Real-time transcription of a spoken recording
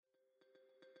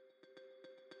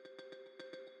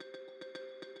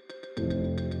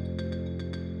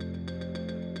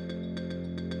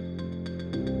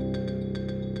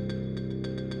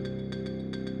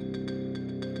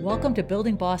Welcome to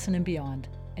Building Boston and Beyond,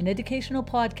 an educational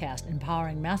podcast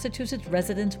empowering Massachusetts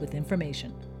residents with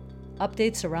information.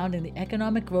 Updates surrounding the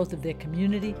economic growth of their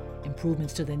community,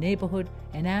 improvements to their neighborhood,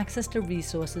 and access to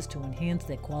resources to enhance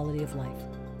their quality of life.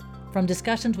 From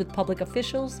discussions with public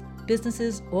officials,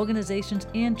 businesses, organizations,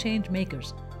 and change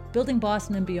makers, Building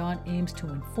Boston and Beyond aims to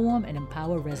inform and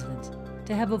empower residents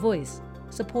to have a voice,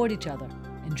 support each other,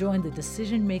 and join the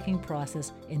decision-making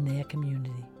process in their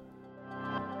community.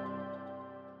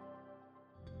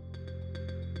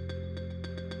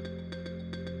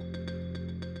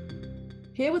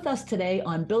 Here with us today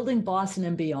on Building Boston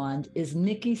and Beyond is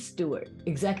Nikki Stewart,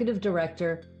 Executive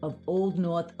Director of Old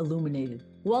North Illuminated.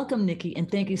 Welcome, Nikki,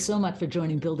 and thank you so much for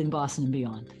joining Building Boston and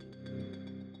Beyond.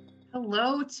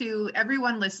 Hello to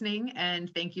everyone listening,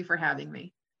 and thank you for having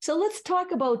me. So let's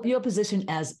talk about your position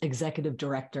as Executive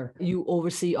Director. You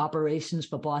oversee operations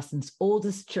for Boston's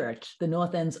oldest church, the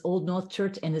North End's Old North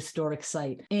Church and Historic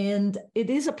Site. And it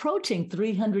is approaching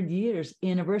 300 years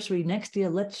anniversary next year.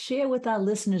 Let's share with our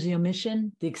listeners your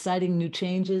mission, the exciting new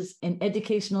changes, and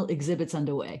educational exhibits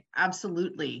underway.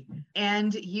 Absolutely.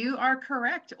 And you are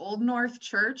correct. Old North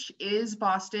Church is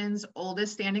Boston's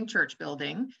oldest standing church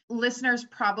building. Listeners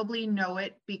probably know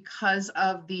it because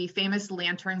of the famous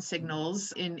lantern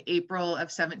signals in April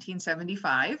of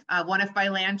 1775. One if by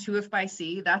land, two if by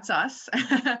sea, that's us.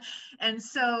 And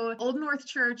so Old North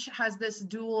Church has this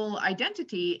dual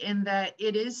identity in that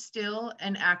it is still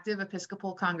an active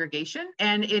Episcopal congregation,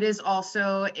 and it is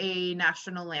also a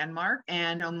national landmark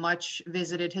and a much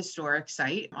visited historic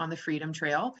site on the Freedom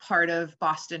Trail, part of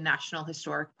Boston National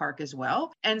Historic Park as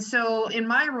well. And so in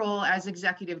my role as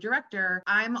Executive Director,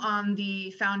 I'm on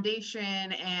the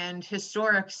foundation and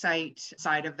historic site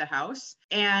side of the house.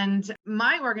 And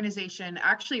my organization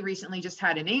actually recently just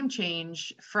had a name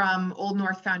change from Old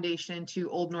North Foundation to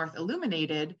Old North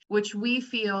Illuminated, which we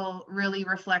feel really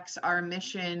reflects our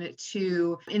mission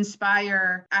to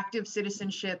inspire active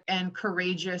citizenship and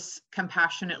courageous,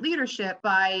 compassionate leadership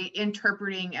by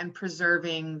interpreting and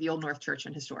preserving the Old North Church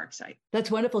and Historic Site.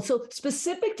 That's wonderful. So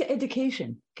specific to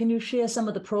education, can you share some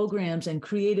of the programs and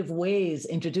creative ways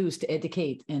introduced to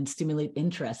educate and stimulate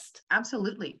interest?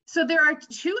 Absolutely. So there are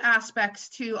two aspects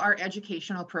to our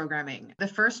educational programming. The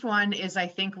first one is, I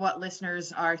think, what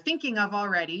listeners are thinking of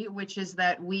already, which is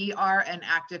that we are an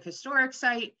active historic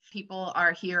site. People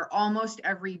are here almost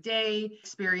every day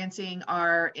experiencing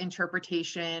our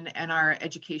interpretation and our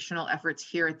educational efforts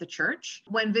here at the church.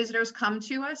 When visitors come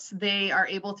to us, they are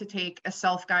able to take a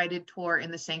self-guided tour in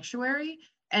the sanctuary.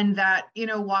 And that,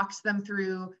 walks them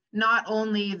through not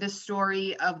only the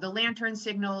story of the lantern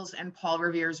signals and Paul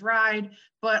Revere's ride,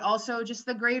 but also just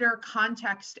the greater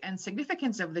context and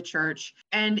significance of the church.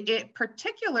 And it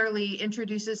particularly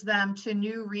introduces them to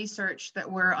new research that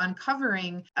we're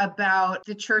uncovering about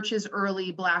the church's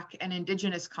early Black and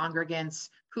Indigenous congregants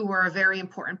who were a very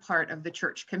important part of the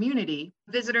church community.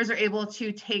 Visitors are able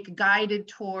to take guided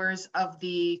tours of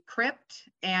the crypt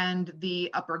and the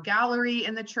upper gallery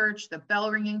in the church, the bell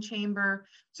ringing chamber.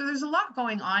 So there's a lot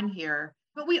going on here.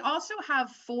 But we also have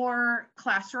 4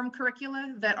 classroom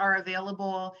curricula that are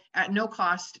available at no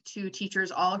cost to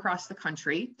teachers all across the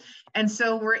country. And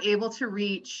so we're able to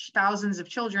reach thousands of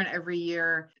children every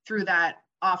year through that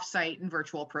off-site and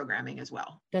virtual programming as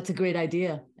well. That's a great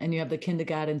idea. And you have the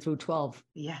kindergarten through 12.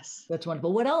 Yes. That's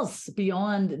wonderful. What else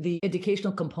beyond the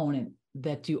educational component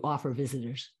that you offer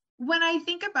visitors? When I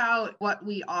think about what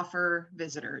we offer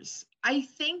visitors, I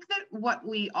think that what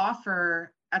we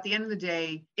offer at the end of the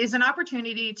day is an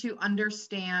opportunity to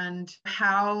understand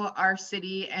how our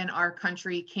city and our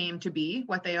country came to be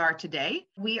what they are today.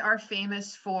 We are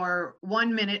famous for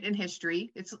 1 minute in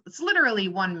history. It's literally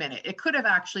 1 minute. It could have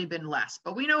actually been less,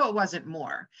 but we know it wasn't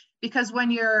more. Because when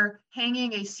you're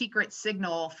hanging a secret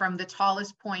signal from the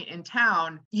tallest point in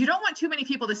town, you don't want too many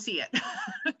people to see it.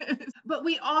 But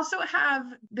we also have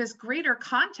this greater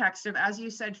context of, as you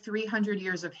said, 300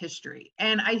 years of history.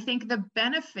 And I think the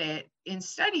benefit in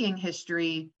studying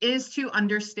history is to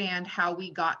understand how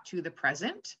we got to the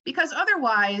present, because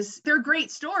otherwise they're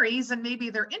great stories and maybe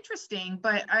they're interesting,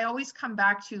 but I always come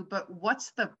back to, but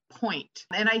what's the point?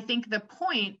 And I think the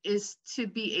point is to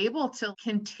be able to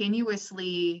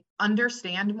continuously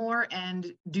understand more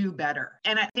and do better.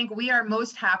 And I think we are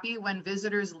most happy when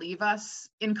visitors leave us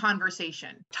in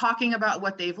conversation, talking about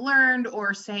what they've learned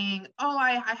or saying, oh,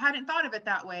 I hadn't thought of it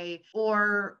that way,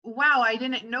 or wow, I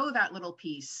didn't know that little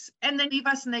piece. And then leave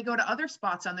us and they go to other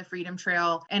spots on the Freedom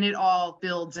Trail and it all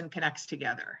builds and connects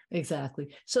together. Exactly.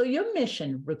 So your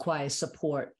mission requires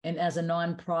support. And as a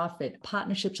nonprofit,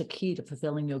 partnerships are key to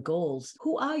fulfilling your goals.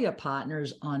 Who are your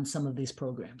partners on some of these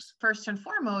programs? First and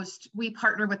foremost, we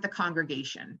partner with the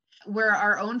congregation. We're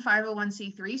our own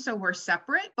 501c3, so we're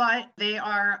separate, but they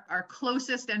are our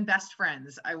closest and best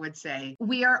friends, I would say.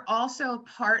 We are also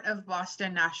part of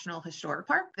Boston National Historic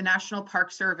Park. The National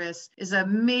Park Service is a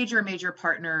major, major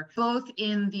partner, both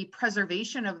in the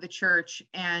preservation of the church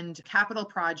and capital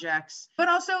projects, but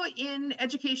also in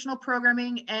educational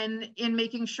programming and in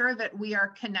making sure that we are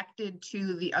connected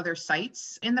to the other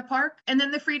sites in the park. And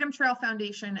then the Freedom Trail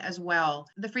Foundation as well.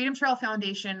 The Freedom Trail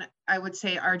Foundation, I would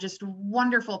say, are just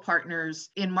wonderful partners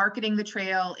in marketing the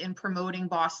trail, in promoting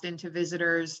Boston to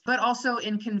visitors, but also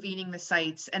in convening the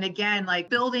sites. And again, like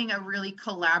building a really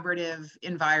collaborative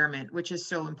environment, which is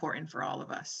so important for all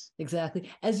of us. Exactly.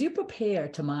 As you prepare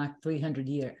to mark 300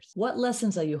 years, what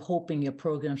lessons are you hoping your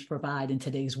programs provide in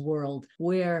today's world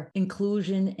where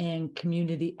inclusion and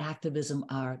community activism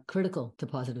are critical to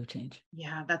positive change?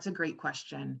 Yeah, that's a great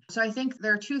question. So I think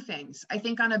there are two things. I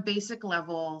think on a basic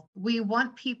level, we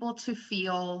want people to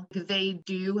feel they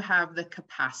do have the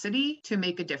capacity to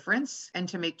make a difference and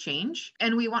to make change.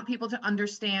 And we want people to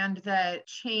understand that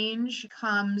change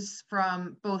comes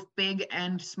from both big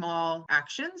and small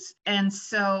actions. And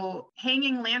so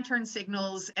hanging lantern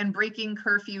signals and breaking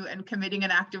curfew and committing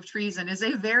an act of treason is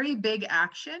a very big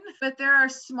action, but there are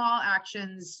small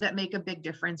actions that make a big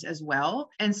difference as well.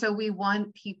 And so we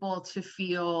want people to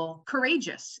feel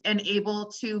courageous and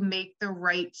able to make the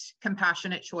right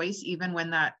compassionate choice, even when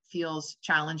that feels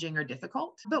challenging or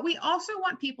difficult. But we also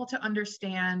want people to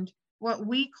understand what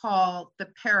we call the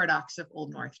paradox of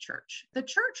Old North Church. The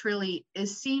church really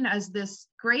is seen as this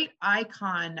great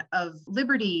icon of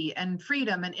liberty and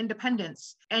freedom and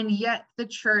independence. And yet the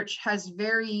church has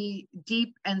very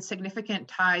deep and significant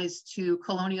ties to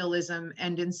colonialism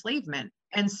and enslavement.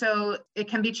 And so it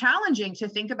can be challenging to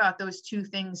think about those two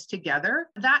things together.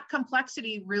 That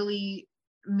complexity really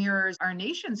mirrors our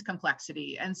nation's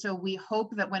complexity. And so we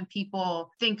hope that when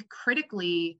people think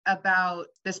critically about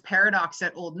this paradox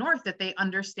at Old North, that they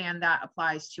understand that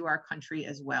applies to our country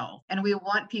as well. And we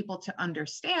want people to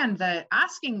understand that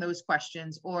asking those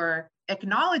questions or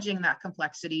acknowledging that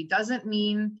complexity doesn't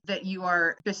mean that you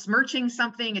are besmirching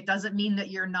something. It doesn't mean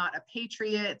that you're not a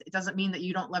patriot. It doesn't mean that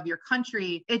you don't love your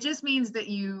country. It just means that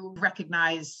you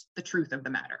recognize the truth of the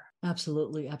matter.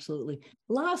 Absolutely, absolutely.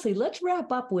 Lastly, let's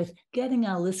wrap up with getting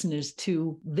our listeners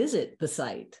to visit the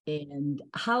site. And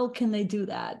how can they do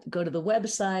that? Go to the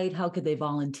website. How could they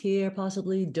volunteer,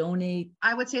 possibly donate?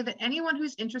 I would say that anyone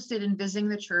who's interested in visiting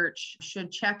the church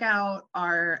should check out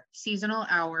our seasonal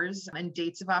hours and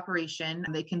dates of operation.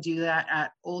 They can do that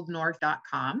at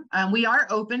oldnorth.com. We are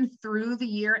open through the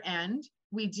year end.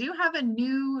 We do have a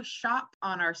new shop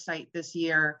on our site this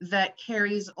year that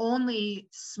carries only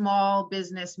small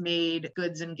business made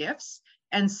goods and gifts.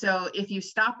 And so if you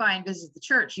stop by and visit the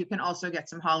church, you can also get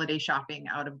some holiday shopping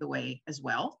out of the way as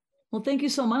well. Well, thank you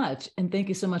so much. And thank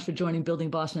you so much for joining Building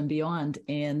Boston and Beyond.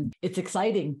 And it's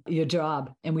exciting, your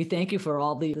job. And we thank you for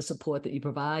all the support that you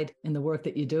provide and the work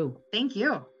that you do. Thank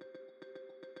you.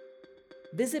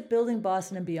 Visit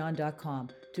buildingbostonandbeyond.com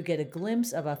to get a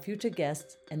glimpse of our future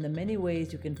guests and the many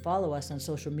ways you can follow us on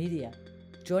social media.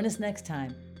 Join us next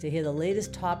time to hear the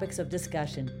latest topics of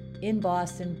discussion in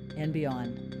Boston and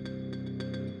beyond.